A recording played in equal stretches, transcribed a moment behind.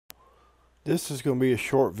This is going to be a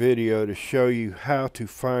short video to show you how to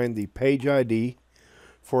find the page ID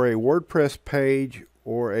for a WordPress page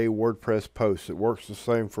or a WordPress post. It works the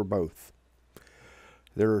same for both.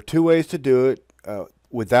 There are two ways to do it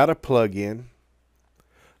without a plugin.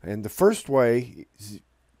 And the first way is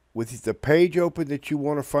with the page open that you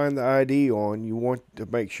want to find the ID on, you want to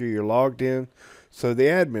make sure you're logged in, so the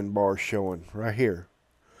admin bar is showing right here.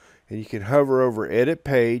 And you can hover over Edit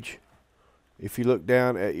Page. If you look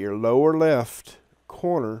down at your lower left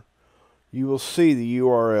corner, you will see the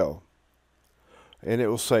URL. And it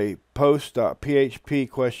will say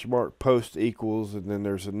post.php post equals, and then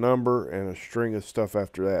there's a number and a string of stuff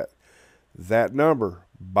after that. That number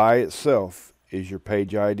by itself is your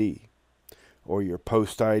page ID or your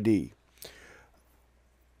post ID.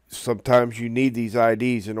 Sometimes you need these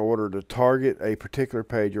IDs in order to target a particular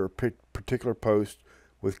page or a particular post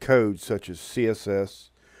with code such as CSS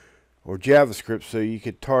or JavaScript, so you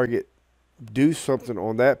could do something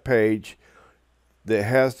on that page that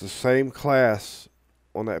has the same class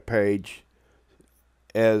on that page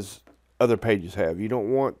as other pages have. You don't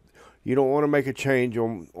want to make a change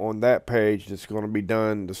on that page that's going to be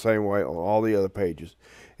done the same way on all the other pages.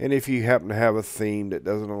 And if you happen to have a theme that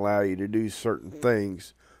doesn't allow you to do certain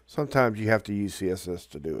things, sometimes you have to use CSS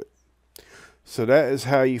to do it. So that is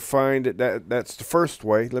how you find it. That's the first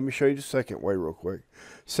way. Let me show you the second way real quick.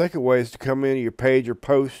 Second way is to come into your page or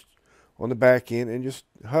post on the back end and just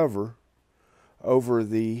hover over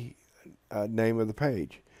the name of the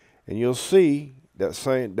page. And you'll see that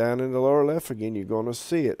saying down in the lower left again, you're going to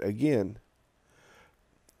see it again.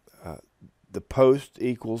 The post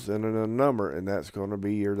equals and then a number, and that's going to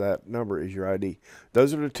be that number is your ID.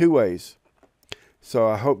 Those are the two ways. So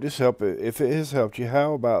I hope this helped. If it has helped you,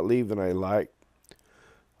 how about leaving a like,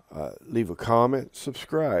 leave a comment,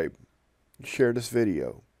 subscribe, share this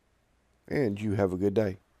video, and you have a good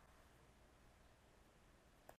day.